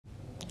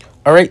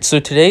Alright, so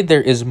today there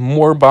is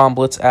more Bomb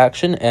Blitz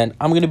action, and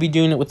I'm going to be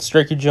doing it with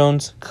Striker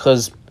Jones,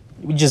 because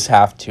we just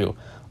have to.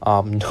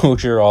 No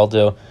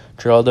Geraldo.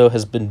 Geraldo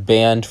has been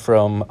banned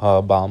from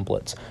Bomb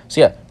Blitz.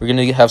 So yeah, we're going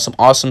to have some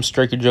awesome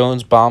Striker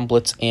Jones, Bomb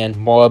Blitz, and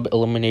Mob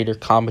Eliminator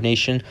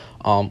combination.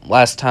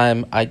 Last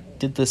time I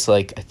did this,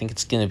 I think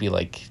it's going to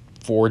be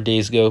 4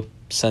 days ago,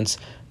 since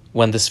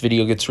when this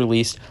video gets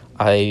released.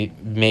 I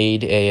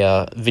made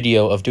a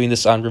video of doing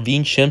this on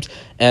Ravine Chimps,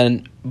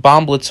 and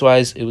Bomb Blitz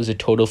wise, it was a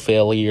total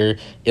failure.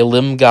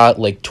 Elim got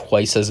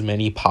twice as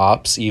many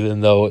pops,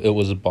 even though it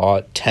was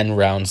bought 10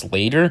 rounds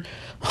later.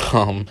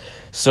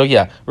 So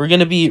yeah, we're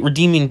gonna be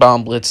redeeming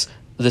Bomb Blitz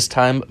this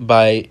time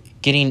by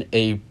getting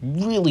a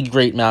really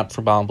great map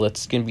for Bomb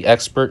Blitz. It's gonna be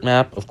expert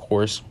map, of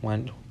course.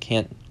 One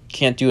can't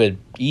do an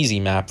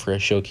easy map for a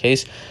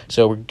showcase.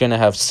 So we're gonna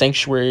have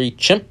Sanctuary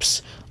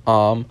Chimps.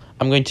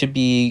 I'm going to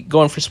be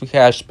going for some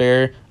cash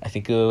spare. I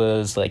think it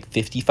was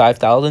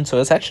 55,000, so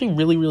it's actually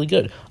really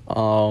good.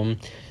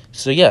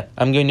 So yeah,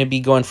 I'm going to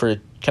be going for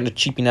kind of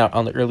cheaping out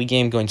on the early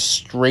game, going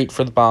straight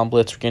for the Bomb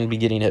Blitz. We're going to be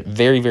getting it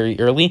very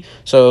early.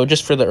 So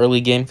just for the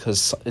early game,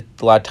 because a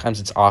lot of times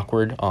it's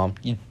awkward.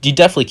 You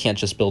definitely can't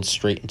just build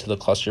straight into the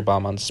cluster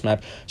bomb on this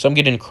map. So I'm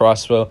getting a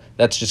crossbow.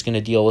 That's just going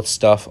to deal with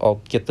stuff.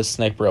 I'll get the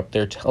sniper up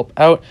there to help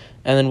out,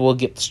 and then we'll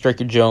get the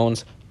Striker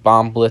Jones,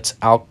 Bomb Blitz,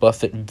 Alk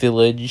Buffett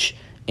Village,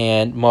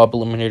 and Mob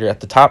Eliminator at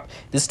the top.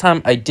 This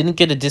time I didn't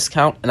get a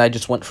discount, and I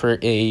just went for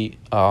a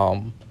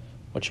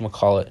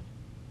whatchamacallit,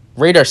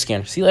 radar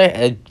scanner. See,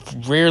 I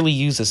rarely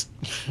use this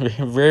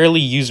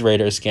rarely use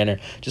radar scanner,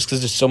 just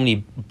because there's so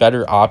many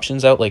better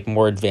options out,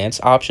 more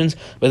advanced options.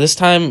 But this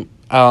time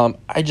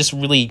I just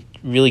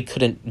really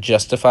couldn't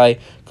justify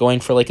going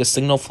for a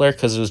signal flare,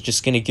 because it was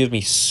just going to give me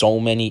so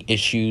many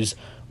issues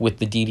with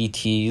the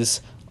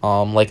DDTs.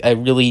 I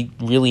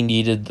really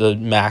needed the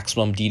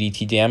maximum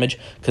DDT damage,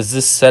 because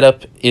this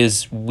setup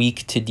is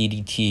weak to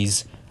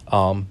DDTs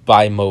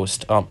by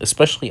most,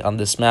 especially on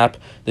this map.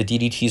 The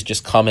DDTs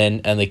just come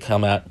in and they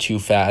come out too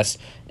fast,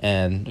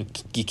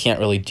 and you can't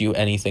really do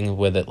anything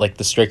with it.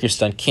 The Striker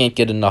Stun can't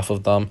get enough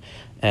of them,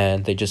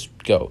 and they just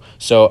go.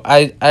 So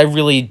I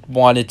really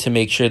wanted to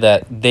make sure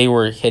that they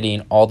were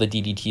hitting all the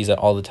DDTs at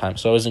all the time,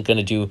 so I wasn't going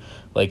to do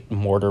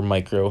mortar,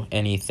 micro,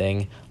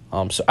 anything.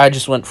 So I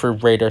just went for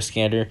radar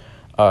scanner.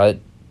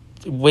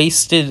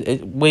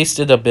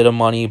 Wasted a bit of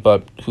money,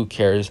 but who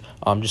cares?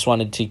 Just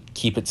wanted to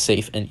keep it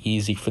safe and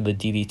easy for the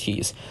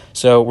DDTs.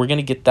 So we're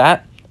gonna get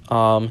that.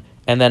 And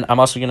then I'm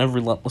also gonna have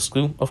Relentless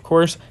Glue, of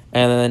course,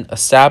 and then a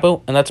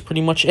Sabo, and that's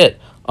pretty much it.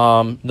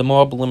 The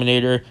Mob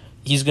Eliminator,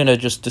 he's gonna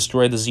just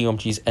destroy the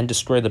ZOMGs and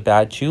destroy the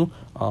bad too.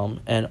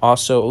 And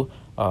also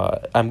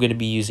I'm gonna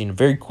be using a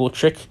very cool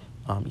trick.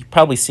 You've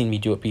probably seen me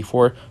do it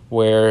before,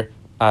 where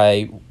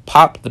I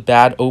pop the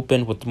bad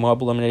open with the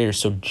Mob Eliminator,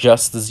 so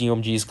just the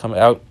ZOMGs come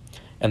out,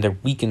 and they're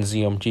weakened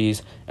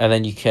ZOMGs, and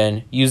then you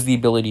can use the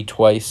ability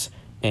twice,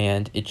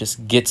 and it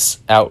just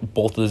gets out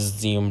both of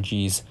the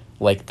ZOMGs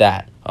like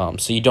that.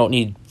 So you don't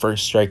need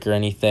first strike or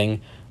anything,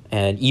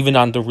 and even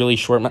on the really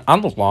short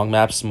on the long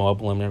maps,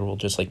 Mob Eliminator will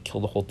just kill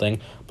the whole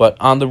thing, but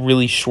on the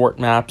really short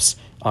maps,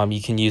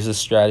 you can use this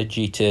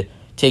strategy to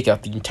take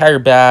out the entire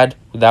bad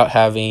without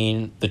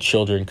having the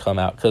children come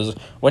out, because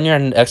when you're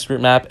on an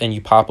expert map and you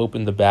pop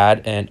open the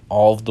bad and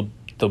all of the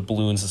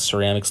balloons, the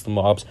ceramics, the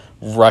mobs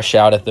rush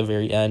out at the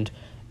very end,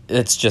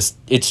 it's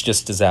just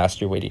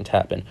disaster waiting to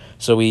happen.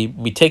 So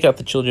we take out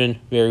the children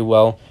very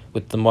well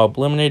with the Mob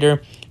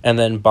Eliminator, and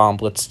then Bomb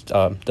Blitz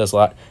does a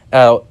lot.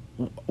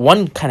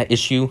 One kind of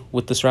issue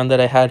with this run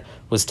that I had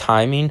was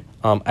timing.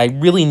 I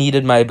really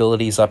needed my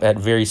abilities up at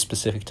very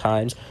specific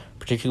times,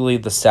 particularly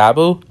the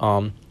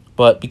Sabo.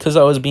 But because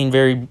I was being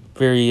very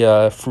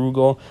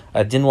frugal,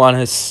 I didn't want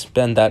to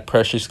spend that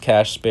precious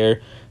cash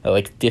spare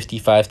at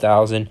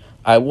 55,000.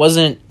 I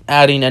wasn't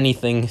adding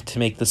anything to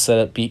make the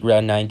setup beat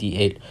round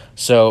 98.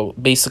 So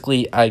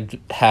basically I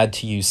had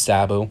to use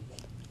Sabo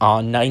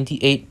on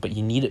 98, but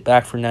you need it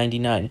back for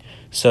 99.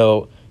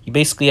 So you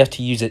basically have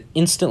to use it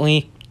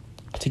instantly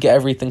to get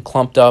everything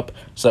clumped up,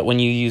 so that when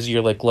you use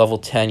your level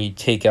 10, you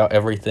take out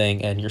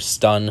everything, and your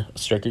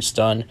striker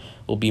stun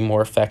will be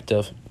more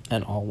effective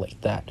and all like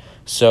that.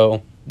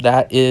 So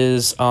that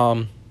is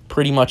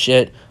pretty much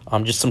it.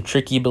 Just some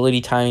tricky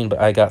ability timing, but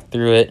I got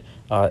through it.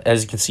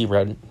 As you can see,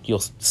 you'll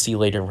see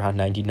later, round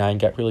 99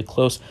 got really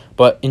close.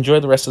 But enjoy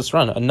the rest of this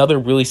run. Another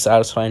really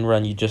satisfying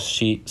run. You just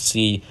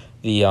see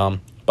the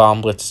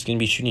Bomb Blitz is going to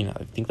be shooting.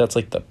 I think that's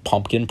the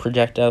pumpkin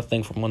projectile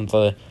thing from one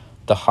of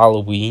the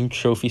Halloween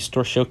trophy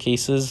store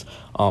showcases.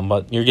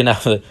 But you're going to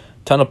have a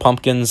ton of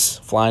pumpkins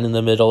flying in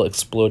the middle,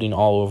 exploding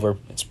all over.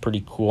 It's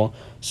pretty cool.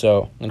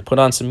 So I'm going to put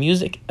on some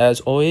music, as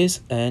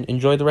always, and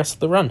enjoy the rest of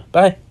the run.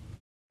 Bye!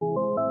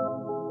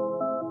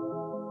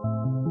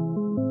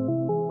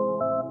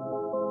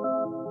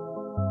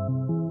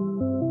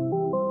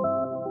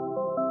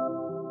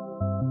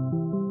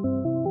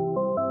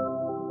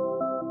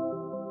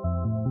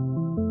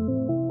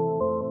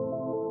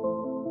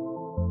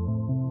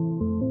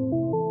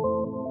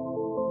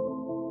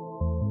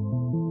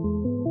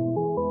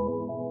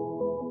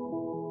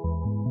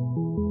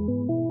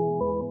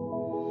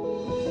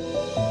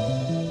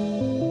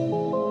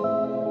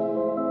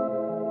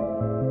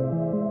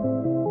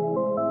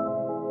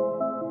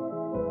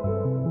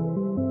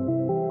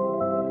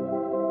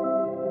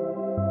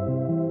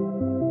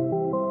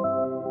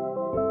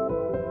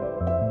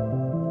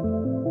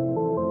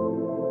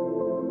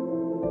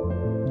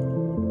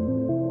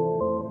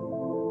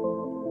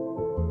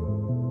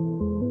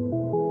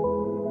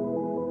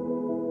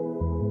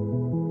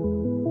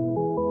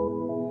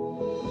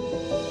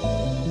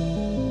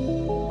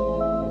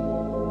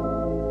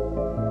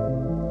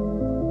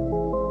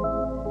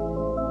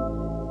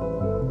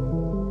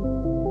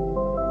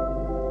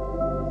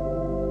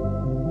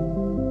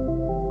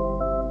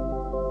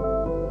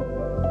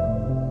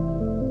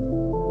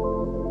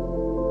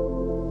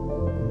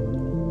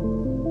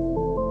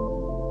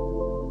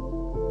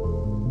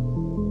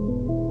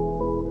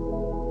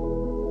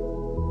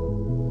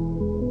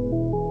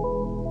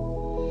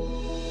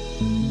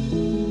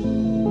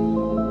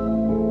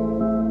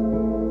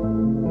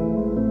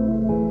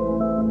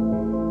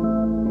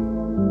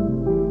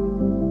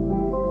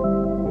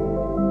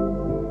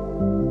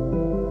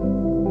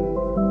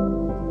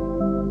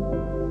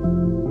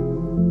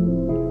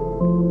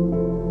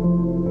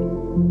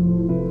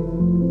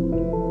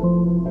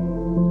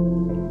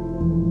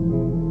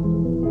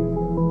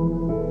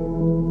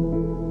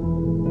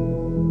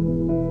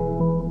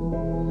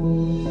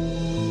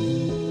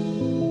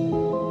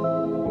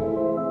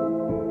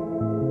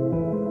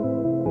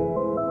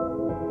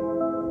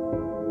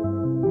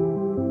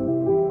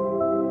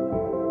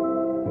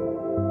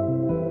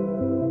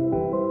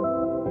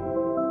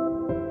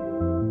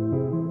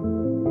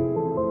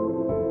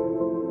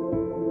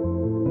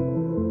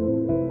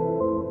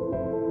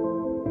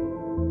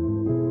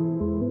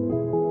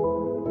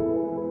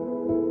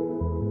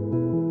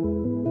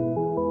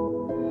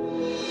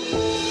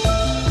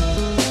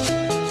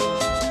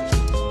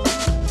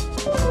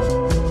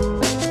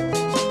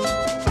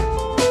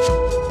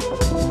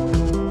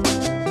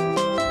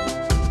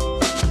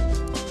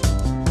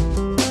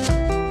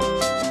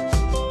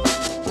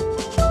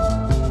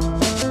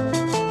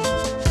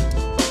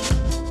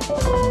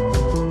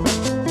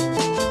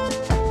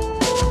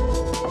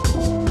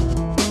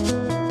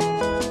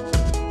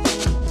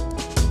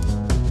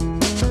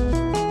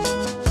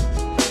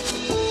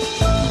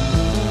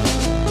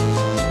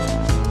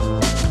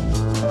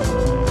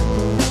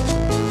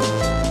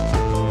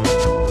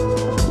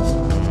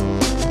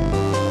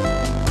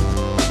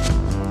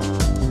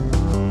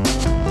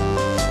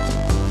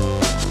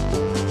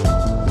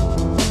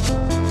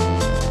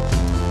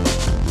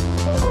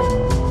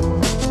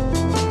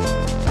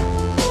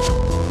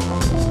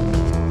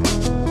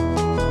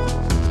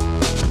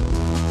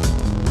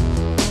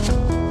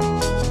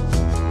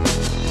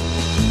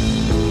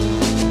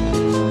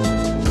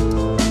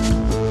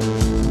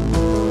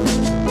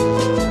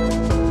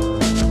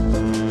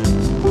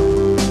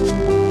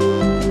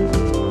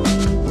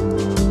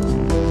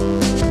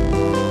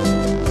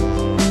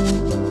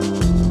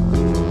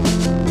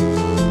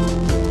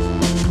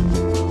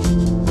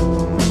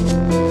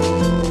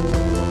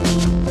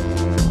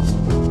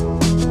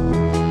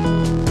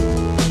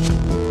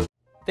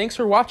 thanks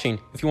for watching.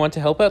 If you want to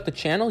help out the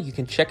channel, you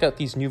can check out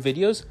these new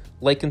videos,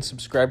 like and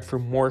subscribe for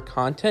more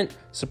content,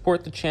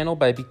 support the channel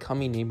by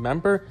becoming a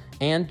member,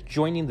 and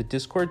joining the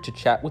Discord to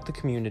chat with the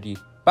community.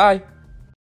 Bye!